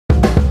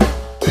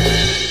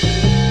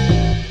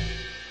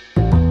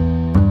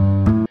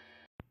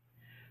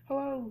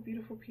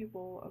wonderful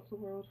people of the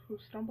world who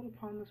stumbled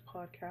upon this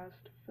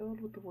podcast filled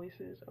with the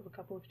voices of a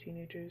couple of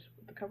teenagers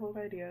with a couple of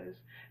ideas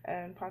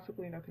and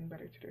possibly nothing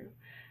better to do.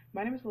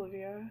 My name is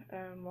Olivia,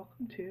 and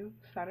welcome to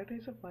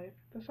Saturdays of Life,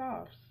 the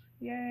Softs.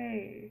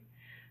 Yay!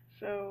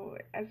 So,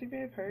 as you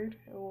may have heard,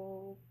 it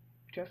will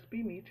just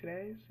be me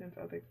today since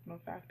other external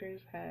factors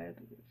had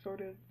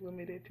sort of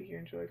limited to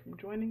and Joy from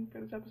joining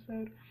for this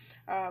episode,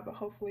 but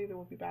hopefully they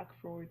will be back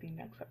for the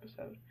next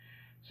episode.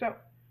 So,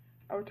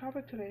 our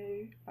topic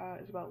today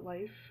is about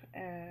life,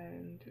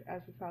 and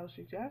as the title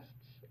suggests,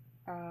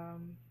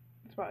 um,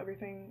 it's about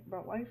everything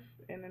about life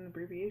in an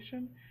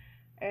abbreviation.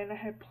 And I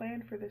had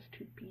planned for this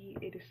to be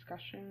a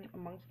discussion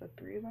amongst the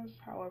three of us.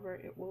 However,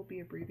 it will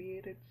be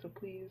abbreviated, so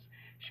please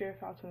share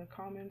thoughts in the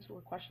comments or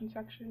question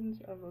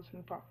sections of the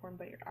listening platform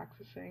that you're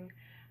accessing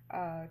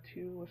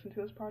to listen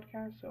to this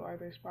podcast. So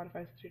either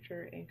Spotify,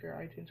 Stitcher, Anchor,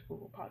 iTunes,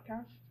 Google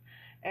Podcasts.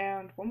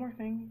 And one more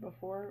thing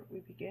before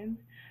we begin,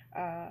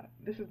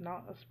 this is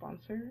not a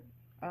sponsor,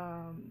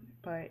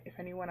 but if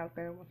anyone out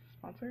there wants to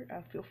sponsor,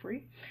 feel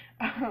free.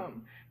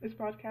 This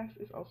podcast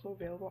is also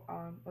available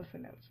on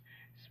Listen Notes,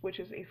 which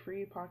is a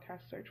free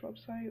podcast search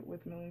website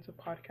with millions of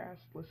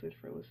podcasts listed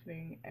for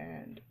listening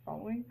and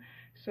following.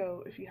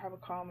 So if you have a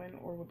comment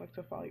or would like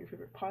to follow your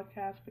favorite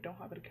podcast but don't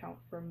have an account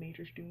for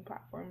major streaming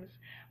platforms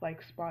like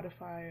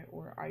Spotify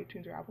or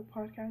iTunes or Apple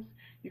Podcasts,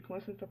 you can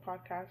listen to the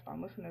podcast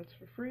on Listen Notes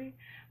for free.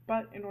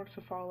 But in order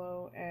to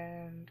follow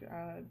and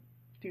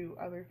do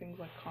other things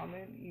like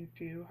comment, you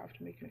do have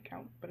to make an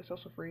account, but it's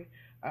also free,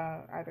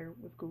 either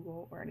with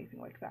Google or anything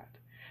like that.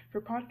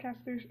 For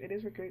podcasters, it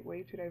is a great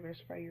way to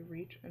diversify your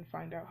reach and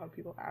find out how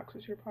people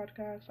access your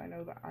podcast. I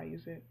know that I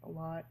use it a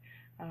lot,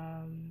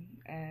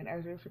 and I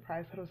was really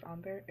surprised that it was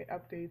on there. It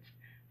updates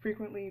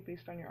frequently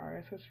based on your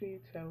RSS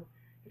feed, so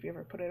if you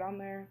ever put it on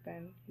there,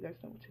 then you guys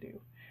know what to do.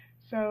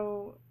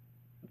 So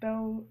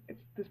though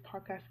this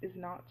podcast is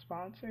not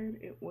sponsored,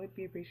 it would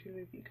be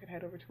appreciated if you could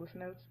head over to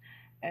Listen Notes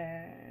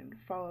and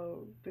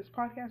follow this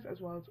podcast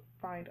as well as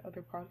find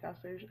other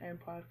podcasters and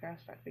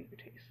podcasts that fit your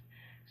taste.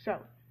 So,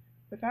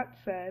 with that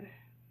said,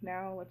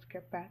 now let's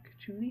get back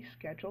to the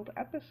scheduled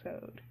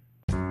episode.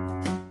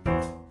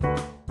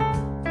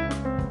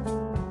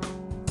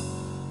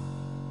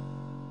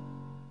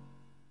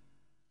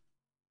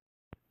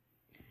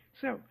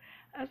 So,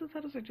 as the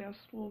title suggests,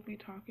 we'll be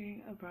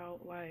talking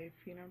about life.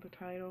 You know, the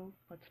title,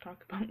 Let's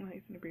Talk About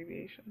Life, an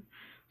abbreviation.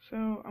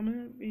 So, I'm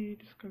going to be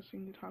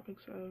discussing the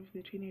topics of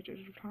the teenagers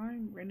of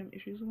time, random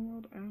issues in the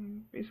world,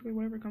 and basically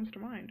whatever comes to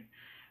mind.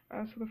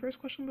 So, the first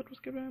question that was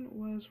given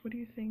was, what do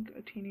you think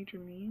a teenager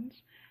means?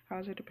 How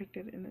is it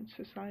depicted in its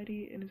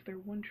society? And is there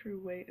one true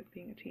way of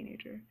being a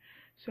teenager?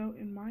 So,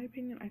 in my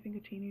opinion, I think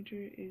a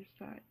teenager is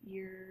that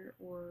year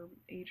or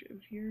age of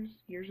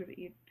years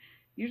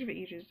of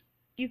ages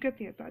you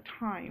get at that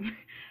time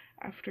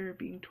after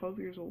being 12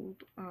 years old,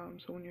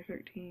 so when you're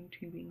 13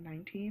 to being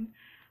 19,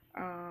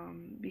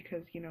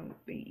 because, you know,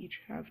 they each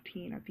have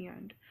teen at the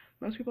end.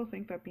 Most people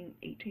think that being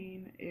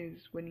 18 is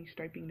when you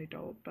start being an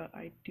adult, but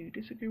I do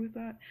disagree with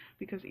that,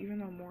 because even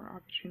though more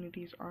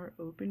opportunities are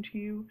open to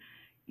you,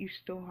 you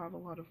still have a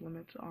lot of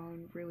limits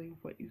on really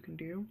what you can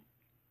do.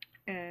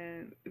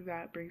 And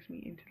that brings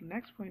me into the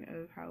next point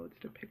of how it's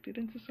depicted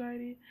in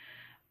society.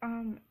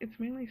 It's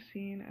mainly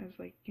seen as,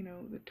 like, you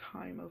know, the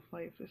time of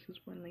life. This is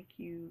when, like,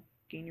 you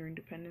gain your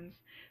independence.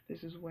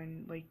 This is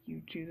when, like,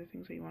 you do the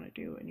things that you want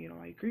to do, and, you know,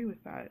 I agree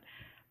with that.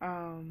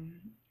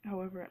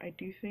 However, I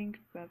do think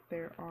that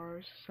there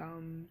are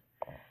some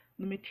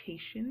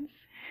limitations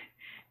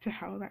to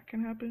how that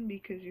can happen,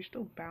 because you're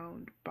still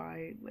bound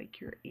by, like,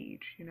 your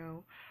age, you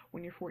know.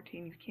 When you're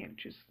 14, you can't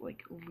just,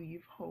 like,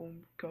 leave home,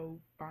 go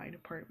buy an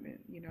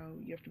apartment, you know.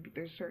 You have to be,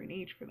 there's a certain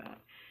age for that,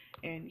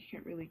 and you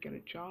can't really get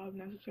a job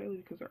necessarily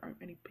because there aren't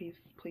many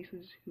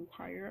places who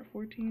hire at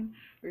 14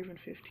 or even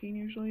 15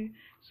 usually.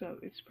 So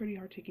it's pretty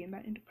hard to gain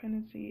that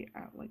independency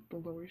at, like, the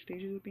lower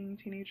stages of being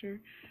a teenager,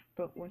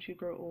 but once you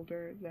grow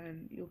older,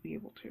 then you'll be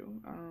able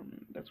to.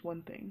 That's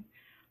one thing.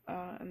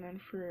 And then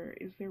for,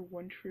 is there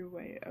one true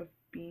way of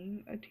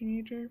being a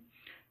teenager?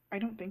 I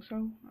don't think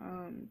so,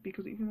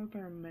 because even though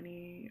there are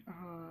many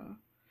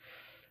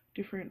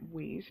different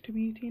ways to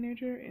be a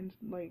teenager in,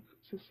 like,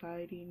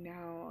 society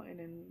now and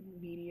in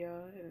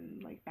media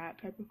and, like,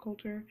 that type of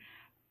culture,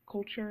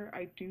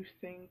 I do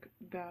think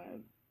that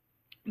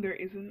there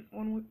isn't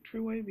one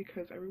true way,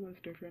 because everyone's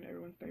different,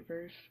 everyone's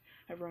diverse,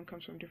 everyone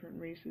comes from different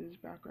races,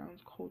 backgrounds,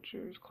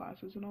 cultures,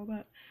 classes, and all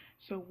that.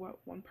 So what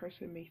one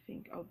person may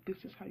think, oh, this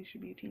is how you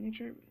should be a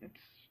teenager, it's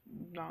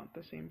not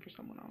the same for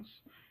someone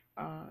else.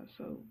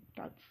 So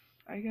that's,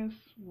 I guess,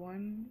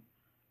 one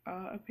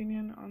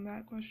opinion on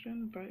that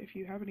question, but if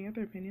you have any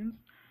other opinions,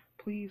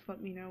 please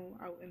let me know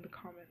out in the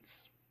comments.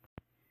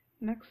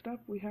 Next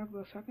up, we have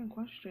the second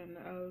question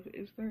of,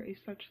 is there a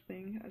such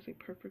thing as a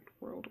perfect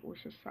world or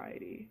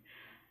society?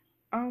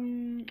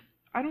 Um,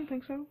 I don't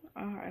think so,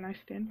 and I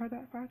stand by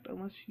that fact,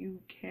 unless you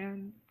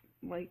can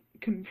like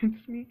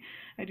convince me.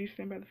 I do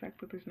stand by the fact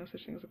that there's no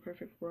such thing as a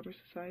perfect world or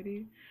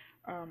society.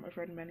 I've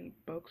read many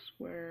books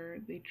where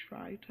they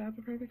try to have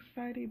a perfect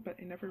society, but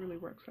it never really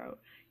works out,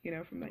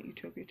 from that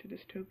utopia to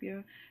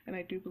dystopia. And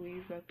I do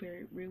believe that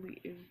there really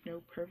is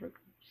no perfect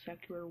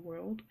secular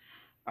world,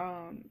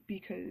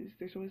 because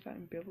there's always that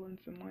ambivalence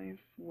in life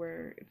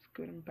where it's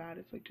good and bad.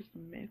 It's like just a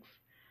mix.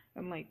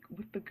 And like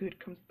with the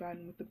good comes bad,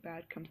 and with the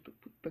bad comes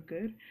the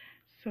good.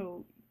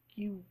 So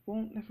you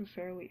won't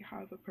necessarily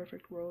have a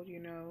perfect world,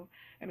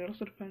 and it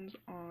also depends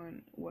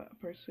on what a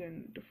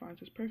person defines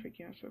as perfect,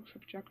 so it's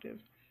subjective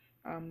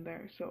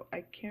there. So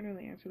I can't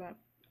really answer that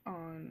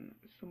on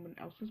someone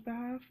else's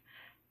behalf,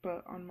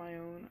 but on my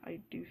own, I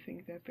do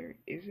think that there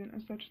isn't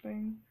a such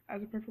thing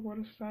as a perfect world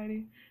of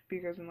society,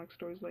 because in like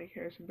stories like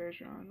Harrison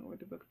Bergeron or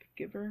the book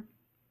The Giver,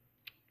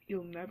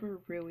 you'll never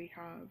really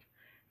have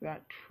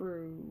that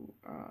true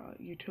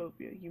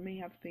utopia. You may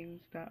have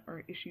things that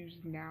are issues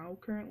now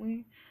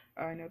currently.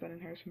 I know that in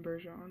Harrison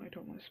Bergeron, I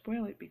don't want to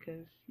spoil it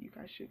because you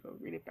guys should go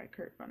read it by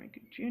Kurt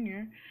Vonnegut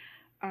Jr.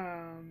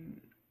 Um,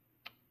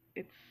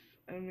 it's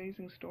an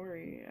amazing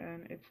story,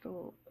 and it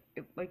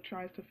like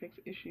tries to fix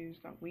issues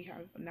that we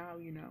have now,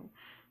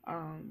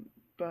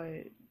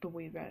 but the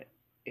way that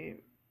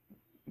it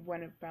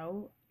went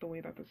about, the way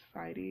that the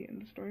society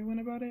and the story went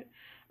about it,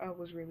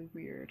 was really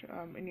weird.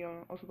 And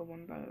also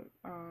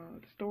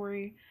the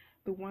story,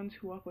 The Ones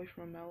Who Walk Away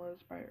from Amelas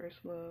by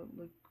Ursula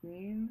Le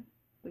Guin.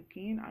 Le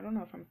Guin, I don't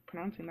know if I'm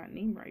pronouncing that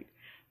name right,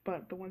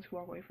 but The Ones Who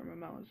Walk Away from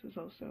Amelas is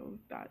also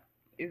that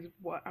is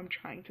what I'm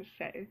trying to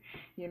say.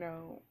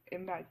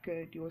 In that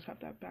good, you always have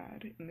that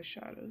bad in the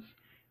shadows.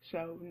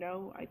 So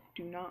no, I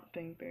do not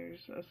think there's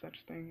a such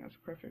thing as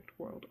a perfect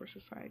world or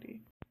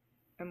society.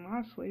 And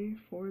lastly,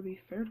 for the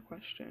third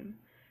question,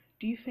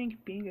 do you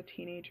think being a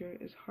teenager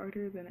is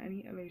harder than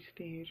any other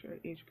stage or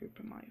age group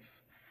in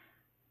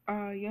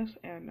life? Yes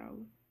and no.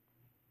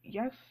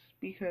 Yes,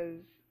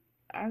 because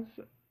as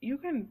you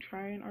can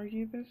try and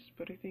argue this,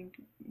 but I think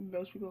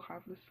most people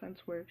have this sense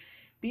where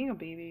being a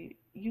baby,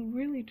 you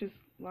really just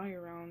lie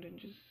around and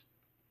just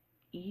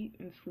eat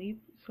and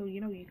sleep. So,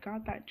 you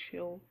got that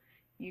chill.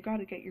 You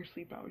gotta get your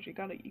sleep hours. You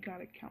gotta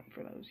count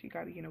for those. You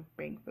gotta,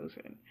 bank those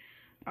in.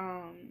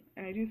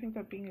 And I do think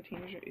that being a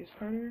teenager is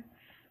harder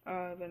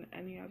than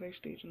any other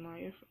stage in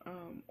life,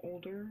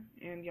 older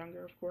and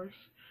younger, of course,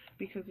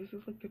 because this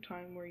is like the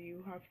time where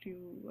you have to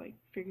like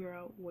figure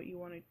out what you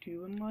want to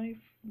do in life,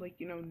 like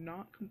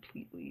not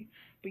completely,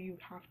 but you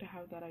have to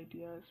have that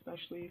idea,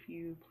 especially if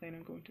you plan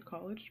on going to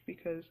college,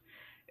 because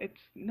it's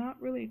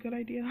not really a good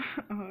idea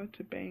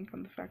to bank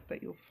on the fact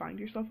that you'll find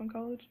yourself in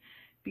college,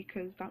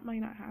 because that might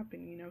not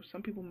happen.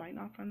 Some people might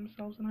not find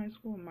themselves in high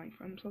school and might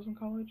find themselves in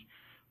college,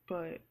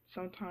 but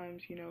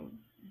sometimes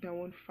no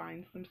one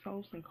finds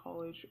themselves in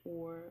college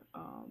or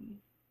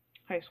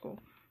high school.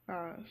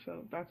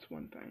 So that's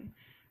one thing.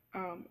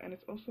 And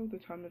it's also the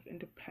time of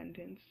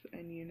independence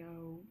and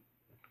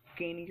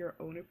gaining your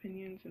own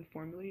opinions and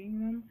formulating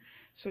them.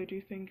 So I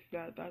do think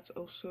that that's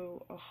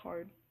also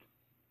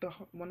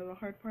one of the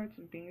hard parts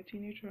of being a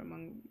teenager,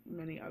 among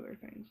many other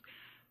things.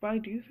 But I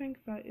do think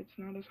that it's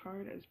not as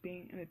hard as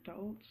being an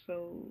adult.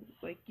 So,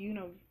 like,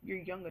 you're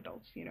young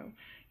adults,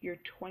 you're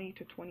 20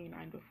 to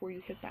 29 before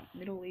you hit that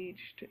middle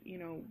aged,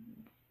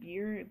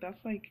 year.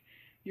 That's like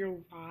your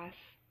last,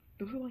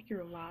 those are like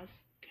your last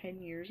 10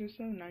 years or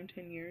so, 9,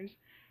 10 years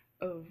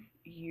of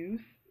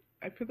youth.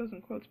 I put those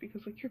in quotes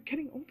because, like, you're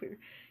getting older.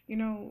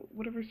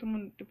 Whatever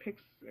someone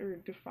depicts or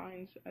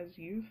defines as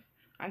youth,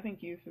 I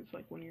think youth is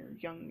like when you're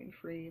young and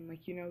free and,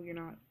 like, you're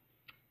not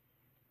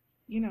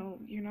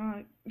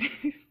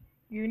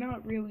you're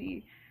not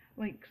really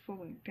like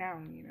slowing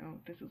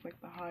down. This is like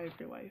the high of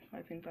your life.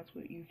 I think that's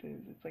what youth is.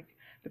 It's like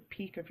the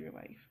peak of your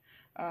life,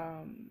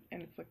 and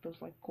it's like those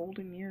like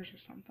golden years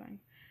or something.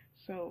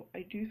 So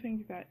I do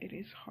think that it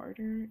is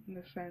harder in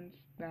the sense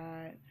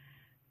that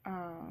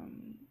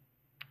um,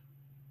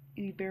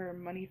 there are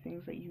many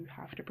things that you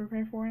have to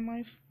prepare for in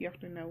life. You have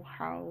to know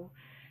how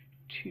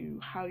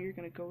you're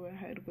going to go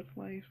ahead with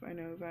life. I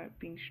know that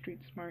being street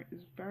smart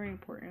is very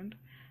important,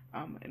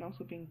 and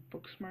also being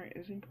book smart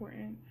is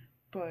important,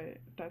 but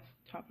that's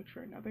a topic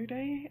for another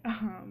day.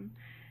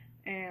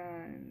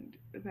 And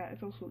that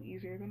it's also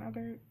easier than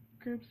other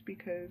groups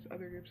because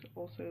other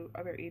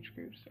age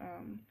groups,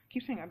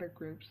 keep saying other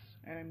groups,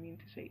 and I mean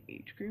to say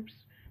age groups,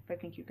 but I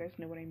think you guys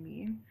know what I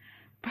mean.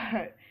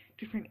 But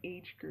different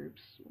age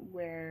groups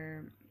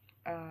where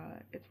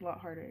it's a lot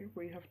harder,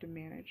 where you have to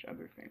manage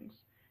other things.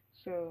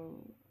 So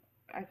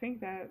I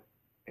think that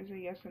is a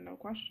yes and no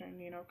question.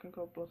 It can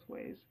go both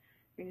ways.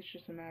 I think it's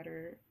just a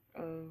matter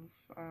of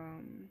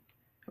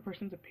a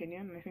person's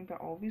opinion, and I think that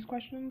all of these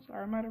questions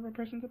are a matter of a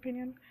person's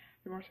opinion.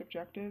 They're more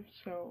subjective,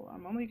 so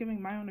I'm only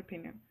giving my own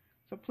opinion.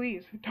 So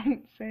please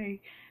don't say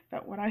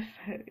that what I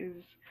said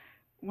is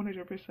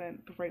 100%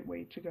 the right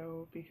way to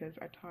go, because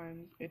at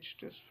times it's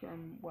just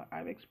from what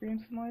I've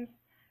experienced in life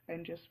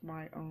and just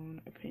my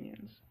own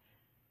opinions.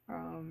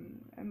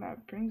 And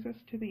that brings us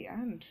to the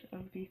end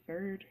of the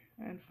third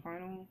and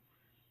final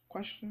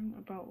question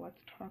about Let's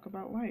Talk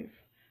About Life.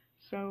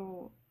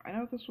 So I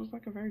know this was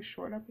like a very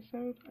short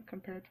episode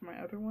compared to my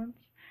other ones,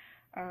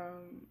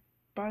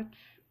 but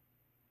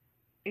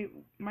it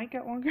might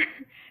get longer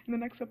in the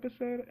next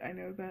episode. I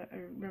know that I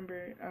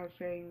remember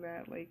saying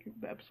that like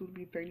the episode would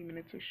be 30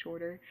 minutes or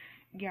shorter.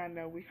 Yeah,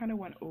 no, we kind of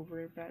went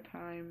over that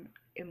time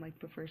in like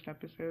the first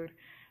episode,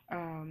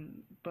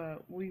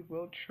 but we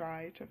will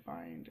try to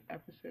find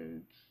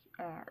episodes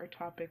or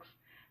topics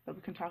that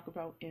we can talk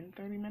about in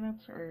 30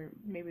 minutes or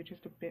maybe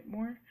just a bit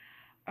more.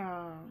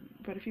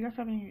 But if you guys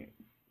have any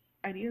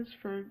ideas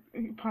for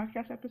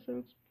podcast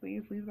episodes,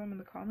 please leave them in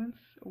the comments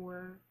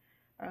or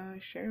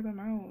share them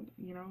out,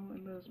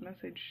 in those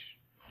message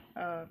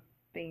uh,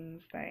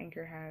 things that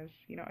Anchor has.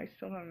 I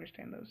still don't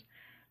understand those.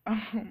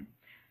 Um,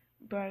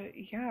 but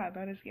yeah,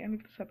 that is the end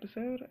of this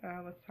episode.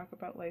 Let's talk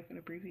about life in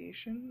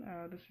abbreviation.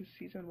 This is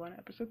season 1,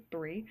 episode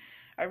 3.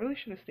 I really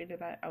should have stated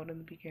that out in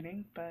the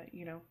beginning, but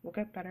we'll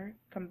get better.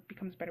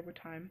 Becomes better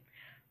with time.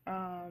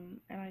 And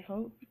I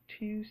hope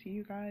to see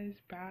you guys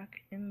back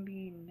in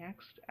the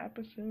next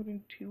episode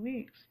in 2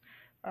 weeks.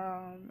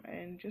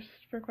 And just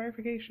for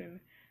clarification,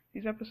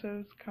 these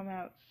episodes come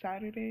out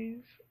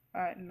Saturdays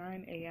at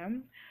 9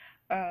 a.m.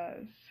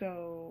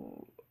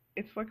 So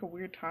it's like a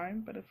weird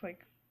time, but it's like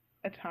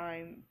a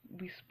time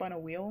we spun a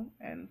wheel,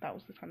 and that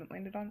was the time it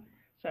landed on.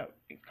 So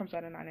it comes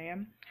out at 9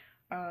 a.m.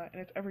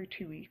 And it's every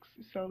 2 weeks.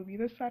 So it'll be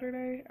this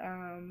Saturday.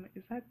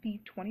 Is that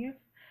the 20th?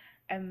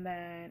 And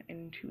then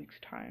in 2 weeks'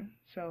 time.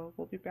 So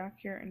we'll be back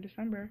here in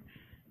December,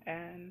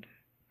 and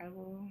I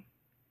will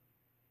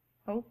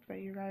hope that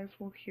you guys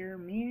will hear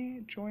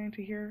me join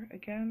to hear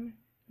again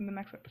in the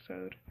next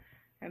episode.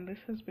 And this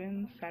has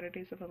been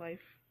Saturdays of a Life,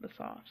 the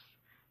Softs.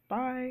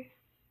 Bye!